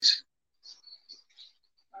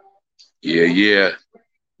Yeah, yeah.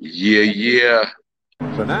 Yeah, yeah.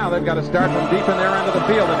 So now they've got to start from deep in their end of the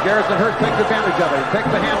field, and Garrison Hearst takes advantage of it. He takes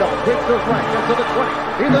the handoff, sweeps to his right, gets to the 20.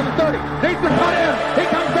 He's in the 30. Needs to cut in. He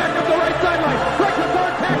comes back up the right sideline. Breaks his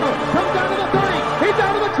guard tackle. Comes down to the 30. He's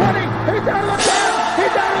down to the 20. He's down to the 10.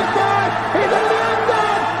 He's down to the 5. He's into the end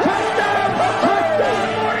zone. Touchdown!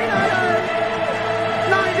 Touchdown! 49ers!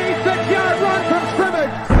 96-yard run from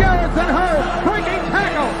scrimmage. Garrison Hearst breaking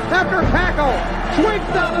tackle after tackle. Sweeps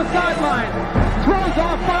down the sideline. Throws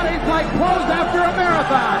off bodies like clothes after a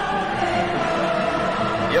marathon.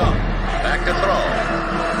 Young, back to throw.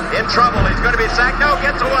 In trouble, he's going to be sacked. No,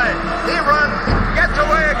 gets away. He runs, gets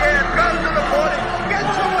away again, goes to the 40, gets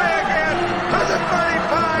away again, to the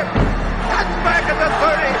 35, cuts back at the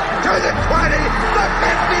 30, to the 20, the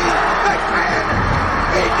 50, the 10.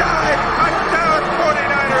 He died. Touchdown,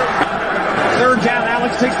 49ers. Third down,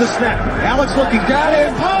 Alex takes the snap. Alex looking down in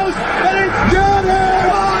post, and it's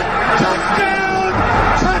Jordan! Touchdown!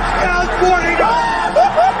 Touchdown, 49ers!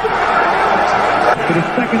 It is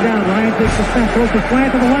second down. Ryan takes the snap, throws the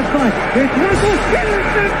slant to the left side. It's Russell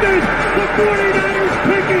intercepted. The 49ers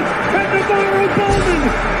pick it, and Navarro Bowman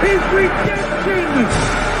is redemption.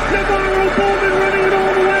 Navarro Bowman running it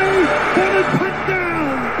all the way for the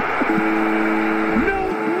touchdown. No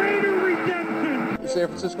greater redemption. San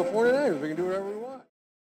Francisco 49ers, we can do whatever we want.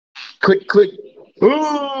 Click, click.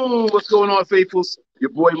 Ooh, what's going on, faithfuls?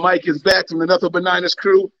 Your boy Mike is back from the Nothing But Niners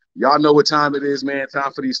crew. Y'all know what time it is, man.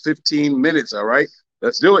 Time for these 15 minutes, all right?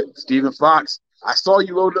 Let's do it. Stephen Fox. I saw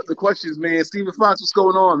you loaded up the questions, man. Stephen Fox, what's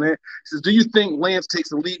going on, man? He says, do you think Lance takes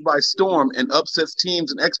the league by storm and upsets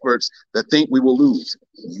teams and experts that think we will lose?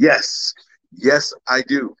 Yes. Yes, I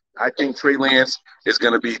do. I think Trey Lance is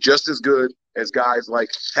going to be just as good as guys like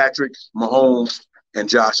Patrick Mahomes and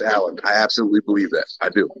Josh Allen. I absolutely believe that. I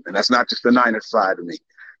do. And that's not just the Niners side of me.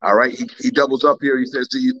 All right. He doubles up here. He says,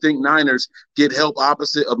 do you think Niners get help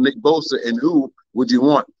opposite of Nick Bosa, and who would you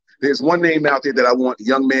want? There's one name out there that I want. A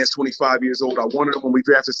young man's 25 years old. I wanted him when we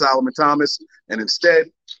drafted Solomon Thomas, and instead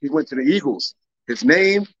he went to the Eagles. His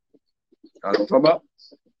name, I don't know what I'm talking about,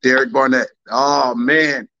 Derek Barnett. Oh,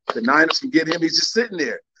 man, the Niners can get him. He's just sitting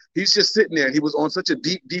there. He's just sitting there. And he was on such a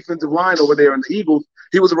deep defensive line over there in the Eagles.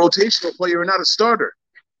 He was a rotational player and not a starter.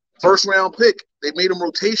 First-round pick. They made him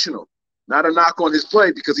rotational. Not a knock on his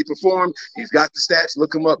play because he performed. He's got the stats.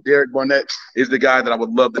 Look him up. Derek Barnett is the guy that I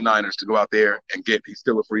would love the Niners to go out there and get. He's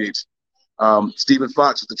still a free agent. Stephen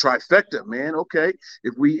Fox with the trifecta, man. Okay.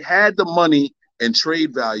 If we had the money and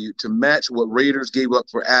trade value to match what Raiders gave up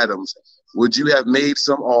for Adams, would you have made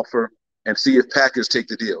some offer and see if Packers take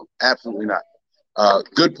the deal? Absolutely not.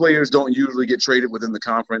 Good players don't usually get traded within the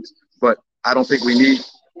conference, but I don't think we need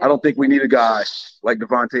a guy like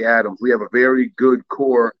Devontae Adams. We have a very good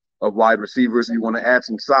core of wide receivers. You want to add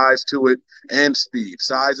some size to it and speed.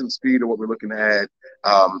 Size and speed are what we're looking to add.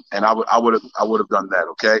 And I would have done that.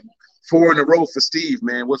 Okay, 4 in a row for Steve,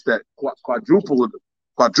 man. What's that? Quadrupling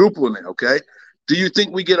it. Okay. Do you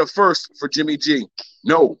think we get a first for Jimmy G?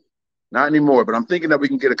 No, not anymore. But I'm thinking that we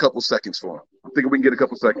can get a couple seconds for him. I'm thinking we can get a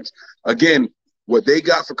couple seconds. Again, what they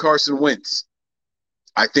got for Carson Wentz,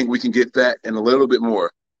 I think we can get that and a little bit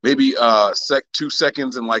more. Maybe 2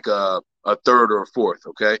 seconds and like a third or a fourth,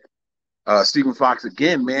 okay? Stephen Fox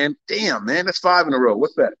again, man. Damn, man, that's 5 in a row.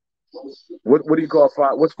 What's that? What do you call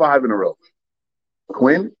 5? What's 5 in a row?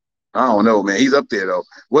 Quinn? I don't know, man. He's up there, though.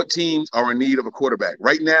 What teams are in need of a quarterback?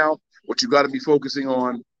 Right now, what you got to be focusing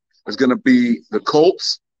on is going to be the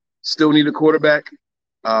Colts still need a quarterback,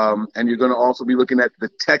 and you're going to also be looking at the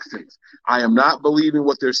Texans. I am not believing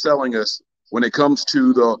what they're selling us when it comes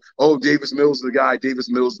to Davis Mills is the guy, Davis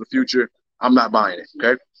Mills is the future. I'm not buying it,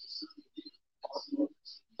 okay?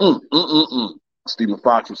 Stephen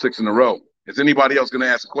Fox with 6 in a row. Is anybody else going to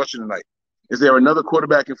ask a question tonight? Is there another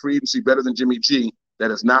quarterback in free agency better than Jimmy G that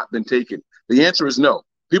has not been taken? The answer is no.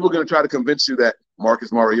 People are going to try to convince you that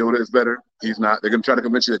Marcus Mariota is better. He's not. They're going to try to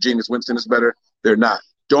convince you that Jameis Winston is better. They're not.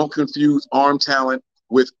 Don't confuse arm talent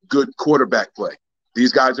with good quarterback play.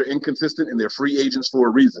 These guys are inconsistent and they're free agents for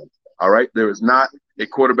a reason. All right? There is not a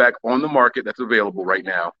quarterback on the market that's available right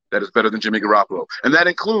now that is better than Jimmy Garoppolo. And that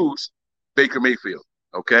includes Baker Mayfield.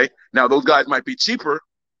 Okay? Now, those guys might be cheaper,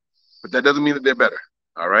 but that doesn't mean that they're better.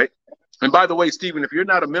 All right? And by the way, Steven, if you're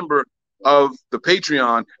not a member of the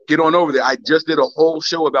Patreon, get on over there. I just did a whole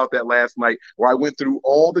show about that last night where I went through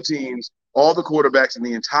all the teams, all the quarterbacks in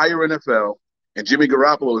the entire NFL, and Jimmy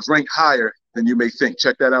Garoppolo is ranked higher than you may think.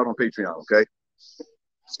 Check that out on Patreon, okay?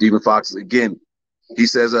 Stephen Fox, again, he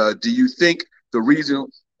says, do you think the reason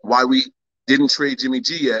why we didn't trade Jimmy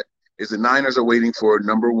G yet is the Niners are waiting for a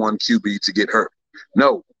number 1 QB to get hurt?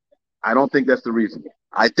 No, I don't think that's the reason.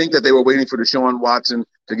 I think that they were waiting for Deshaun Watson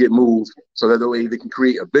to get moved so that the way they can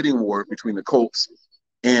create a bidding war between the Colts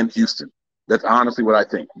and Houston. That's honestly what I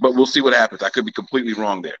think. But we'll see what happens. I could be completely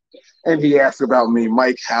wrong there. And he asked about me,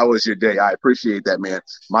 Mike, how was your day? I appreciate that, man.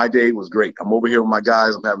 My day was great. I'm over here with my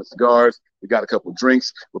guys. I'm having cigars. We got a couple of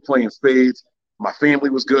drinks. We're playing spades. My family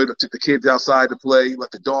was good. I took the kids outside to play, let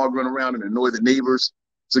the dog run around and annoy the neighbors.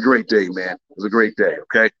 It's a great day, man. It was a great day,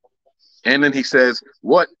 okay? And then he says,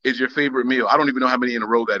 what is your favorite meal? I don't even know how many in a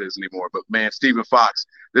row that is anymore. But, man, Stephen Fox.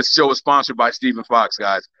 This show is sponsored by Stephen Fox,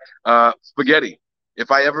 guys. Spaghetti. If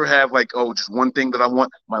I ever have, just one thing that I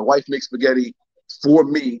want, my wife makes spaghetti for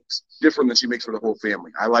me different than she makes for the whole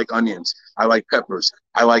family. I like onions. I like peppers.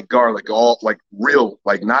 I like garlic, all real,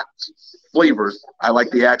 not flavors. I like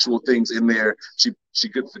the actual things in there. She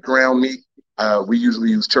gets the ground meat. We usually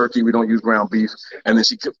use turkey. We don't use ground beef. And then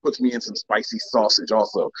she puts me in some spicy sausage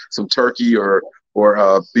also, some turkey or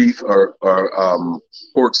beef or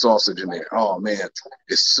pork sausage in there. Oh, man,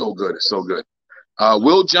 it's so good. It's so good.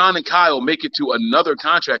 Will John and Kyle make it to another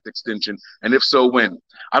contract extension? And if so, when?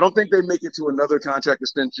 I don't think they make it to another contract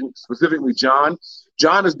extension, specifically John.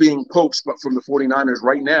 John is being poached from the 49ers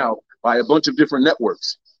right now by a bunch of different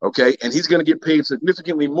networks, okay? And he's going to get paid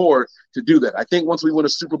significantly more to do that. I think once we win a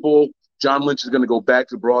Super Bowl, John Lynch is going to go back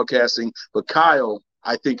to broadcasting. But Kyle,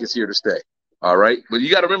 I think, is here to stay, all right? But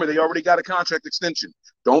you got to remember, they already got a contract extension.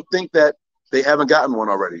 Don't think that they haven't gotten one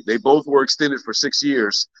already. They both were extended for 6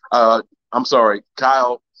 years. I'm sorry,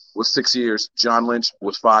 Kyle was 6 years. John Lynch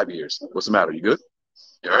was 5 years. What's the matter? You good?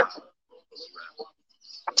 You all right?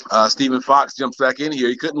 Stephen Fox jumps back in here.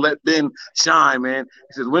 He couldn't let Ben shine, man.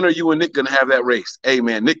 He says, when are you and Nick going to have that race? Hey,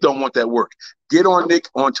 man, Nick don't want that work. Get on Nick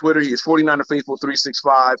on Twitter. He is 49er Faithful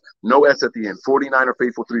 365. No S at the end. 49er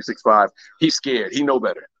Faithful 365. He's scared. He know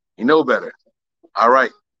better. He know better. All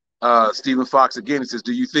right. Stephen Fox again. He says,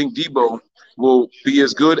 do you think Debo will be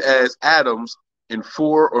as good as Adams in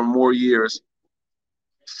 4 or more years,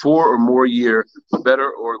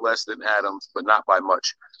 better or less than Adams, but not by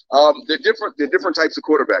much? They're different types of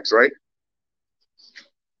quarterbacks, right?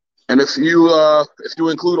 And if you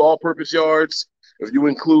include all-purpose yards, if you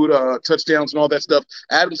include touchdowns and all that stuff,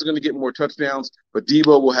 Adams is going to get more touchdowns, but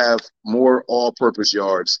Debo will have more all-purpose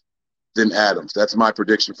yards than Adams. That's my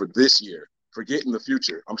prediction for this year. Forget in the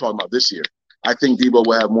future. I'm talking about this year. I think Debo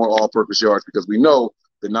will have more all-purpose yards because we know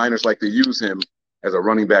the Niners like to use him as a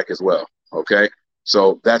running back as well, okay?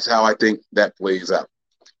 So that's how I think that plays out.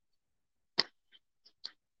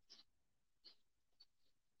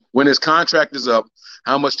 When his contract is up,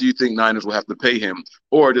 how much do you think Niners will have to pay him,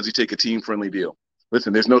 or does he take a team-friendly deal?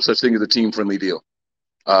 Listen, there's no such thing as a team-friendly deal.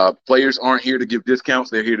 Players aren't here to give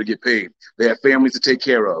discounts. They're here to get paid. They have families to take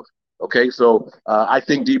care of, okay? So I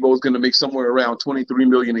think Debo is going to make somewhere around $23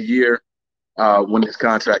 million a year when his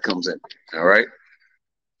contract comes in, all right?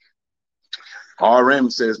 RM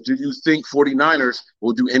says, do you think 49ers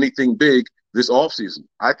will do anything big this offseason?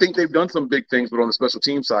 I think they've done some big things, but on the special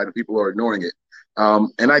team side, and people are ignoring it.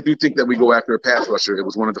 And I do think that we go after a pass rusher. It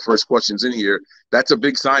was one of the first questions in here. That's a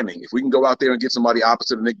big signing. If we can go out there and get somebody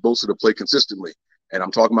opposite of Nick Bosa to play consistently, and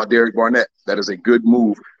I'm talking about Derek Barnett, that is a good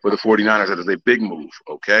move for the 49ers. That is a big move,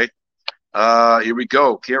 okay? Here we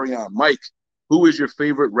go. Carry on. Mike, who is your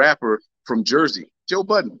favorite rapper from Jersey? Joe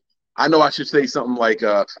Budden. I know I should say something like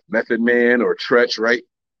Method Man or Tretch, right?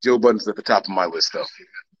 Joe Budden's at the top of my list, though.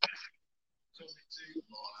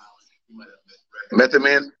 Method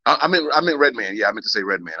Man? I meant Redman. Yeah, I meant to say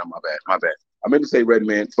Redman. My bad. I meant to say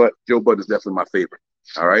Redman, but Joe Budden is definitely my favorite.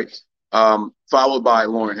 All right? Followed by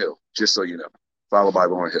Lauryn Hill, just so you know. Followed by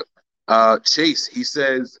Lauryn Hill. Chase, he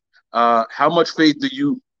says, how much faith do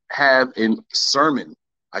you have in Sermon?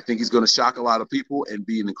 I think he's going to shock a lot of people and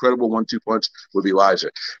be an incredible 1-2 punch with Elijah.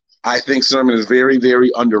 I think Sermon is very,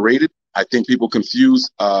 very underrated. I think people confuse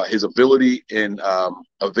his ability and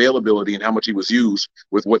availability and how much he was used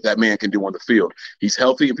with what that man can do on the field. He's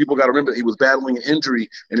healthy, and people got to remember that he was battling an injury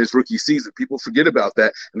in his rookie season. People forget about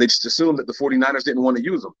that, and they just assume that the 49ers didn't want to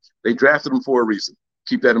use him. They drafted him for a reason.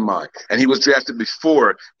 Keep that in mind. And he was drafted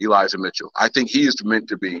before Elijah Mitchell. I think he is meant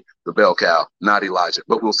to be the bell cow, not Elijah,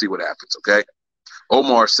 but we'll see what happens, okay?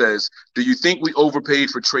 Omar says, do you think we overpaid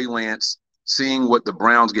for Trey Lance, seeing what the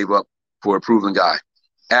Browns gave up for a proven guy?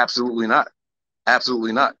 Absolutely not.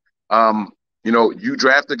 Absolutely not. You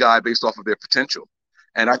draft a guy based off of their potential.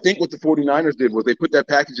 And I think what the 49ers did was they put that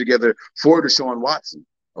package together for Deshaun Watson,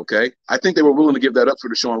 okay? I think they were willing to give that up for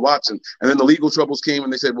Deshaun Watson. And then the legal troubles came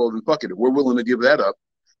and they said, well, then fuck it. If we're willing to give that up,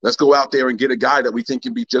 let's go out there and get a guy that we think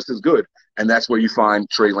can be just as good. And that's where you find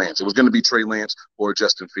Trey Lance. It was going to be Trey Lance or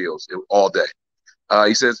Justin Fields all day.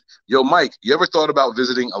 He says, yo, Mike, you ever thought about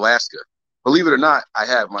visiting Alaska? Believe it or not, I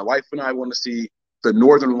have. My wife and I want to see the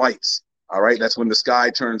northern lights. All right, that's when the sky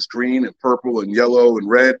turns green and purple and yellow and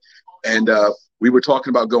red. And we were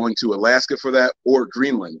talking about going to Alaska for that or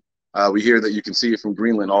Greenland. We hear that you can see it from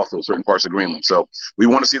Greenland also, certain parts of Greenland. So we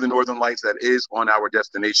want to see the northern lights. That is on our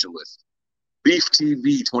destination list. Beef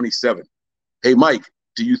TV 27. Hey, Mike,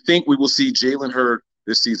 do you think we will see Jalen Hurd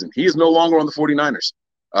this season? He is no longer on the 49ers,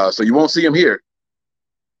 so you won't see him here.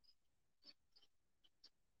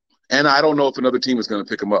 And I don't know if another team is going to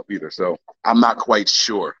pick him up either, so I'm not quite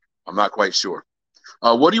sure.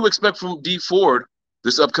 What do you expect from D Ford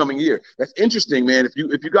this upcoming year? That's interesting, man. If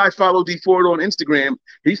you guys follow D Ford on Instagram,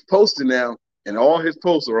 he's posting now, and all his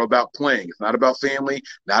posts are about playing. It's not about family,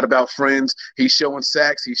 not about friends. He's showing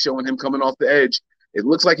sacks. He's showing him coming off the edge. It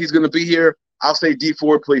looks like he's going to be here. I'll say D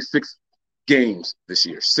Ford plays 6 games this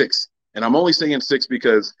year, 6. And I'm only saying 6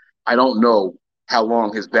 because I don't know how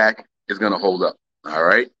long his back is going to hold up. All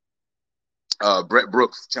right. Brett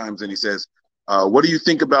Brooks chimes in. He says, what do you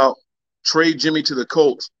think about trade Jimmy to the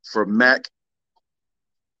Colts for Mack,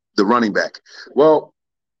 the running back? Well,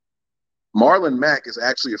 Marlon Mack is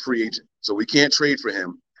actually a free agent, so we can't trade for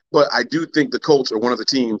him. But I do think the Colts are one of the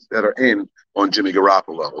teams that are in on Jimmy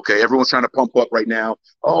Garoppolo. Okay, everyone's trying to pump up right now.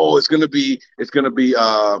 Oh, it's gonna be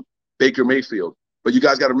Baker Mayfield. But you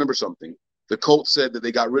guys got to remember something. The Colts said that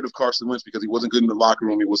they got rid of Carson Wentz because he wasn't good in the locker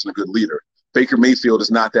room. He wasn't a good leader. Baker Mayfield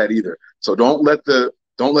is not that either. So don't let the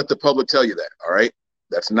public tell you that. All right,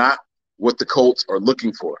 that's not what the Colts are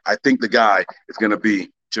looking for. I think the guy is going to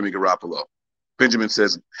be Jimmy Garoppolo. Benjamin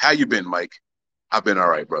says, "How you been, Mike?" I've been all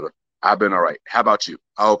right, brother. I've been all right. How about you?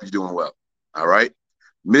 I hope you're doing well. All right,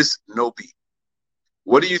 Miss Nopi.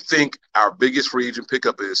 What do you think our biggest free agent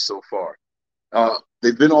pickup is so far?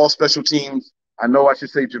 They've been all special teams. I know I should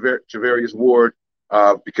say Javarius Ward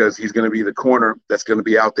because he's going to be the corner that's going to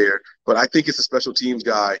be out there. But I think it's a special teams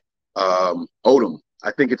guy, Odom. I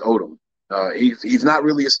think it's Odom. He's not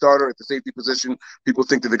really a starter at the safety position. People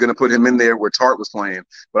think that they're going to put him in there where Tart was playing.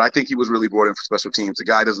 But I think he was really brought in for special teams. The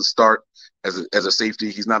guy doesn't start as a safety.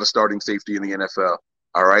 He's not a starting safety in the NFL.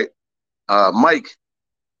 All right. Mike,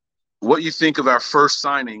 what do you think of our first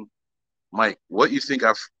signing? Mike, what do you think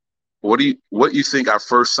our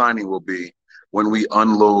first signing will be when we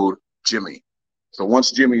unload Jimmy? So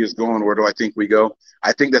once Jimmy is gone, where do I think we go?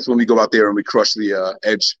 I think that's when we go out there and we crush the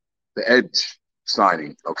edge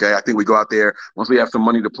signing. Okay, I think we go out there once we have some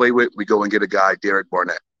money to play with. We go and get a guy, Derek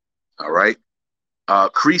Barnett. All right,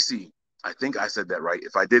 Creasy. I think I said that right.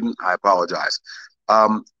 If I didn't, I apologize.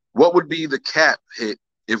 What would be the cap hit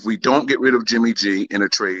if we don't get rid of Jimmy G in a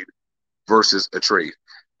trade versus a trade?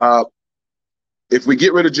 If we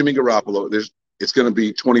get rid of Jimmy Garoppolo, it's going to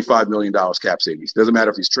be $25 million cap savings. Doesn't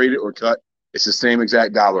matter if he's traded or cut. It's the same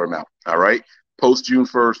exact dollar amount. All right. Post June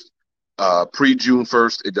 1st, pre June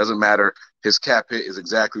 1st, it doesn't matter. His cap hit is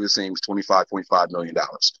exactly the same as $25.5 million.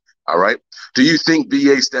 All right. Do you think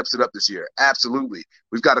BA steps it up this year? Absolutely.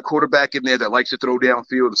 We've got a quarterback in there that likes to throw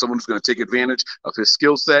downfield and someone who's going to take advantage of his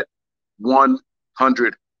skill set 100%.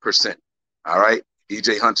 All right.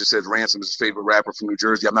 EJ Hunter says Ransom is his favorite rapper from New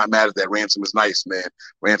Jersey. I'm not mad at that. Ransom is nice, man.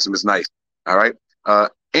 Ransom is nice. All right.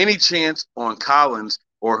 Any chance on Collins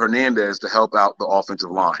or Hernandez to help out the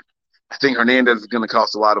offensive line? I think Hernandez is going to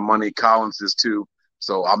cost a lot of money. Collins is too.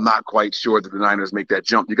 So I'm not quite sure that the Niners make that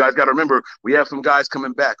jump. You guys got to remember, we have some guys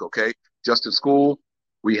coming back, okay? Justin School.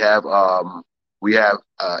 We have Aaron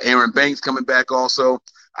Banks coming back also.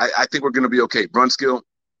 I think we're going to be okay. Brunskill,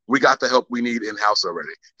 we got the help we need in-house already.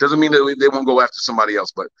 Doesn't mean that they won't go after somebody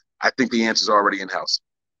else, but I think the answer's already in-house.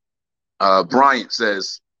 Bryant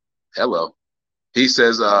says, hello. He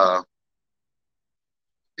says, damn,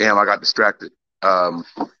 I got distracted.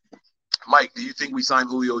 Mike, do you think we signed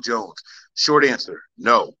Julio Jones? Short answer,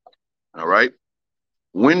 no. All right.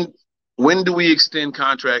 When do we extend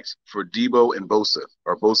contracts for Debo and Bosa,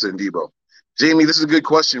 or Bosa and Debo? Jamie, this is a good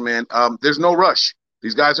question, man. There's no rush.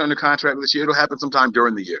 These guys are under contract this year. It'll happen sometime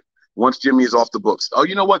during the year once Jimmy is off the books. Oh,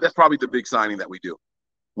 you know what? That's probably the big signing that we do.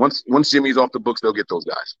 Once Jimmy's off the books, they'll get those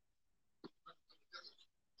guys.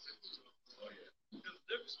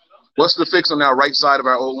 What's the fix on our right side of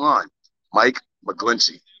our old line? Mike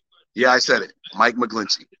McGlinchey. Yeah, I said it. Mike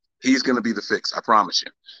McGlinchey. He's going to be the fix. I promise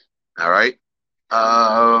you. All right.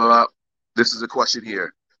 This is a question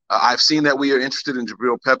here. I've seen that we are interested in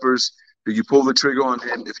Jabril Peppers. Do you pull the trigger on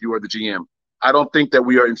him if you are the GM? I don't think that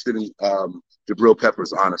we are interested in Jabril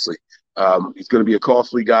Peppers, honestly. He's going to be a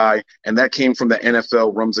costly guy, and that came from the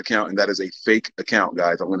NFL Rums account, and that is a fake account,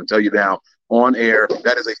 guys. I'm going to tell you now on air,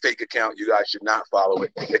 that is a fake account. You guys should not follow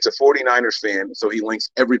it. It's a 49ers fan, so he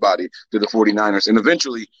links everybody to the 49ers, and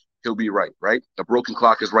eventually he'll be right? A broken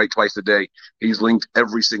clock is right twice a day. He's linked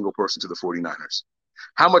every single person to the 49ers.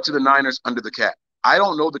 How much are the Niners under the cap? I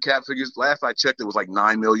don't know the cap figures. Last I checked, it was like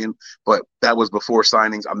 $9 million, but that was before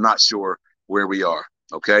signings. I'm not sure where we are.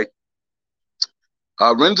 Okay.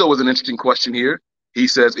 Renzo with an interesting question here. He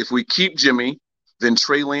says, if we keep Jimmy, then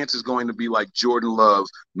Trey Lance is going to be like Jordan Love,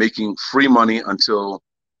 making free money until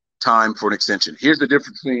time for an extension. Here's the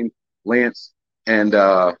difference between Lance and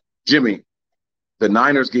Jimmy. The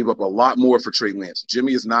Niners gave up a lot more for Trey Lance.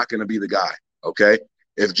 Jimmy is not going to be the guy. Okay.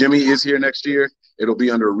 If Jimmy is here next year, it'll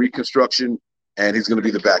be under reconstruction, and he's going to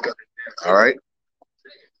be the backup. All right.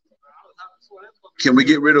 Can we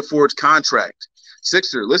get rid of Ford's contract?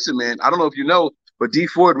 Sixer, listen, man, I don't know if you know, but D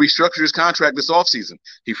Ford restructured his contract this offseason.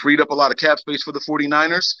 He freed up a lot of cap space for the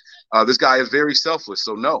 49ers. This guy is very selfless,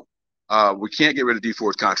 so no, we can't get rid of D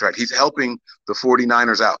Ford's contract. He's helping the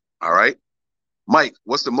 49ers out, all right? Mike,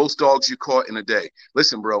 what's the most dogs you caught in a day?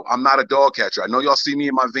 Listen, bro, I'm not a dog catcher. I know y'all see me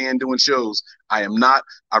in my van doing shows. I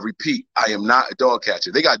repeat, I am not a dog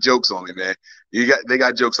catcher. They got jokes on me, man. They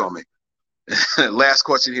got jokes on me. Last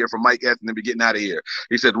question here from Mike Anthony. Be getting out of here.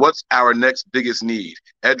 He said, what's our next biggest need?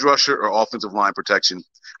 Edge rusher or offensive line protection?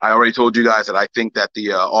 I already told you guys that I think that the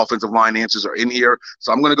offensive line answers are in here.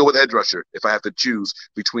 So I'm going to go with edge rusher if I have to choose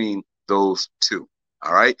between those two.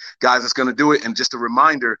 All right, guys, that's going to do it. And just a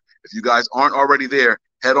reminder, if you guys aren't already there,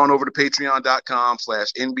 head on over to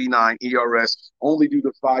patreon.com/NB9ERS. Only do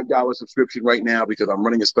the $5 subscription right now because I'm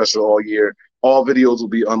running a special all year. All videos will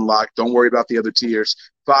be unlocked. Don't worry about the other tiers.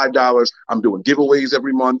 $5. I'm doing giveaways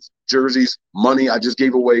every month, jerseys, money. I just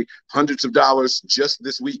gave away hundreds of dollars just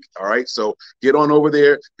this week. All right. So get on over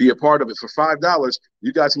there, be a part of it. For $5,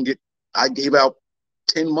 you guys can get, I gave out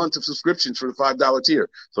 10 months of subscriptions for the $5 tier.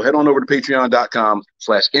 So head on over to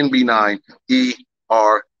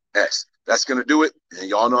patreon.com/NB9ERS. That's going to do it. And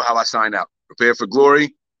y'all know how I sign out. Prepare for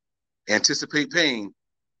glory, anticipate pain,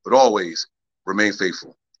 but always remain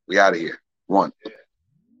faithful. We out of here. One.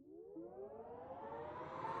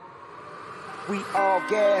 We all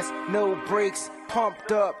gas, no brakes,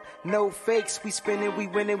 pumped up, no fakes. We spinning, we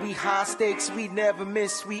winning, we high stakes. We never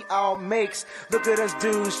miss, we all makes. Look at us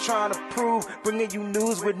dudes trying to prove, bringing you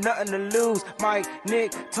news with nothing to lose. Mike,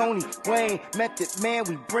 Nick, Tony, Wayne, Method Man,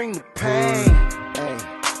 we bring the pain. Hey.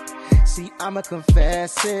 See, I'ma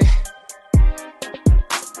confess it.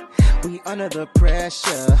 We under the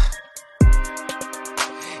pressure.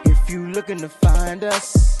 If you looking to find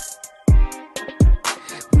us,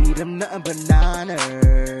 we them nothing but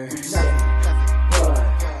Niners. Nothing but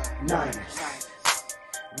Niners.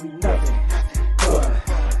 We nothing.